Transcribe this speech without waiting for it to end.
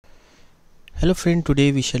Hello friend,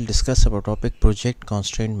 today we shall discuss about topic project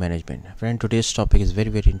constraint management. Friend, today's topic is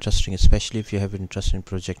very interesting, especially if you have interest in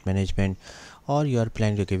project management or you are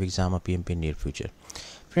planning to give exam or PMP in near future.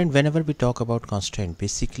 Friend, whenever we talk about constraint,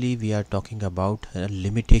 basically we are talking about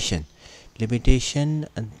limitation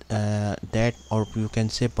that, or you can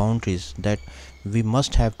say boundaries that we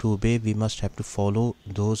must have to obey, we must have to follow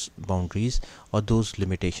those boundaries or those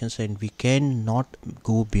limitations, and we cannot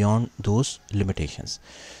go beyond those limitations.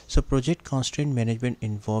 So project constraint management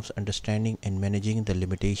involves understanding and managing the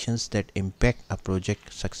limitations that impact a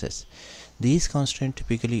project success. These constraints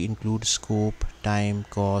typically include scope, time,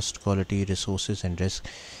 cost, quality, resources, and risk,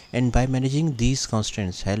 and by managing these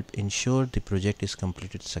constraints help ensure the project is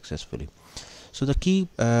completed successfully. So the key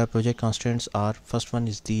project constraints are: first one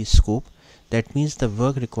is the scope, that means the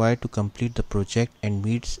work required to complete the project and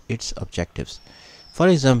meets its objectives. For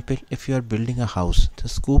example, if you are building a house, the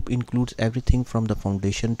scope includes everything from the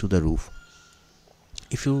foundation to the roof.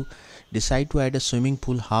 If you decide to add a swimming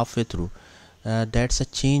pool halfway through, that's a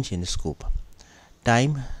change in scope.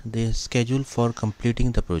 Time, the schedule for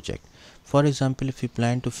completing the project. For example, if you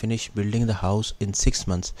plan to finish building the house in 6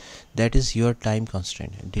 months, that is your time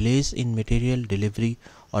constraint. Delays in material delivery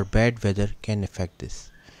or bad weather can affect this.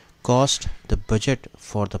 Cost, the budget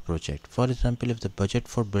for the project. For example, if the budget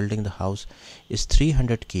for building the house is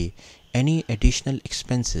 300k, any additional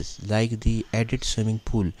expenses like the added swimming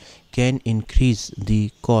pool can increase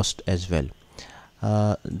the cost as well.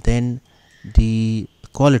 Then the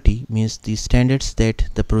quality means the standards that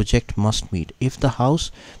the project must meet. If the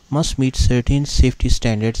house must meet certain safety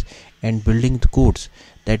standards and building codes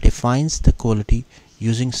that defines the quality,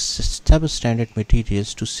 using substandard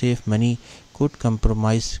materials to save money could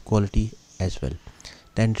compromise quality as well.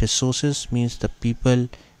 Then resources means the people,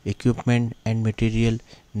 equipment and material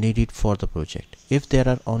needed for the project. If there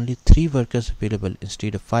are only 3 workers available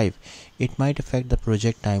instead of 5, it might affect the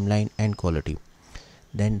project timeline and quality.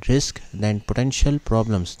 Then risk, then potential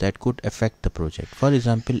problems that could affect the project. For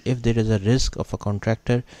example, if there is a risk of a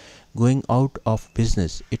contractor going out of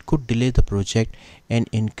business, it could delay the project and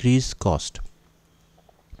increase cost.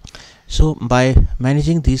 So by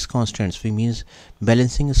managing these constraints, we means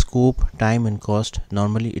balancing scope, time and cost.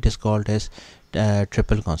 Normally it is called as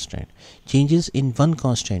triple constraint. Changes in one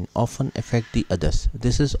constraint often affect the others.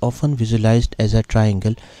 This is often visualized as a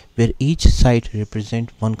triangle where each side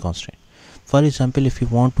represents one constraint. For example, if you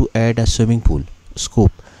want to add a swimming pool,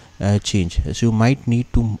 scope change, so you might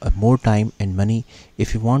need to more time and money.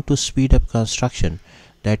 If you want to speed up construction,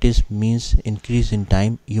 that is means increase in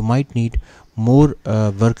time, you might need more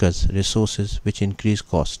workers, resources, which increase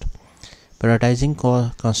cost. Prioritizing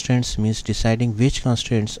constraints means deciding which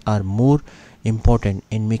constraints are more important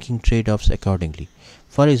and making trade-offs accordingly.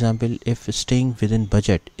 For example, if staying within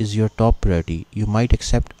budget is your top priority, you might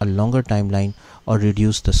accept a longer timeline or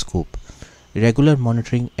reduce the scope. Regular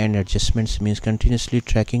monitoring and adjustments means continuously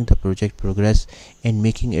tracking the project progress and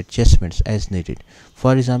making adjustments as needed.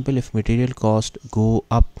 For example, if material costs go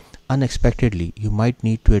up unexpectedly, you might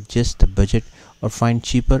need to adjust the budget or find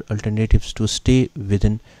cheaper alternatives to stay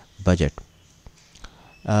within budget.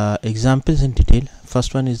 Examples in detail.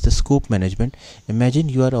 First one is the scope management. Imagine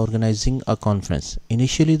you are organizing a conference.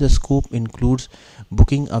 Initially, the scope includes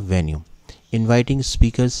booking a venue, inviting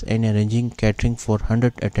speakers and arranging catering for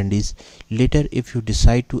 100 attendees. Later, if you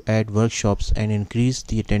decide to add workshops and increase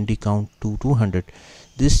the attendee count to 200,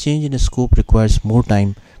 this change in scope requires more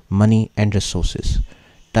time, money and resources.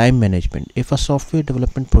 Time management. If a software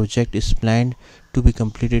development project is planned to be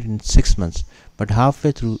completed in 6 months, but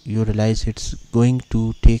halfway through you realize it's going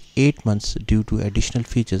to take 8 months due to additional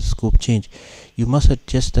features, scope change, you must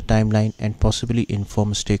adjust the timeline and possibly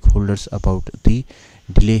inform stakeholders about the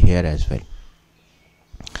delay here as well.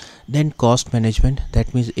 Then cost management,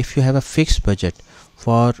 that means if you have a fixed budget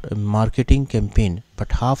for a marketing campaign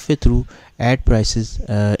but halfway through ad prices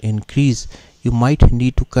increase, you might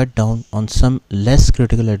need to cut down on some less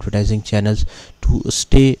critical advertising channels to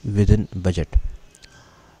stay within budget.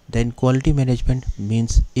 Then quality management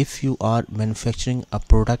means if you are manufacturing a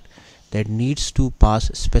product that needs to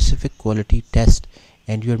pass specific quality test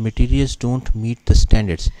and your materials don't meet the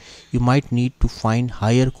standards, you might need to find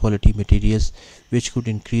higher quality materials, which could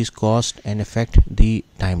increase cost and affect the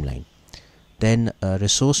timeline. Then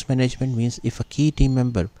resource management means if a key team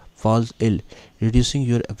member falls ill, reducing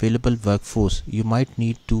your available workforce, you might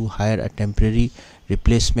need to hire a temporary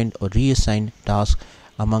replacement or reassign tasks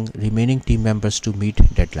among remaining team members to meet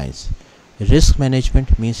deadlines. Risk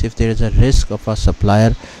management means if there is a risk of a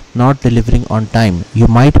supplier not delivering on time, you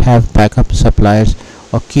might have backup suppliers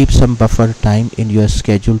or keep some buffer time in your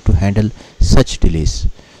schedule to handle such delays.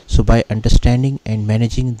 So by understanding and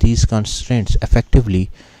managing these constraints effectively,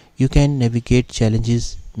 you can navigate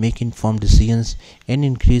challenges, make informed decisions, and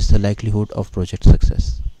increase the likelihood of project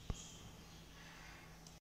success.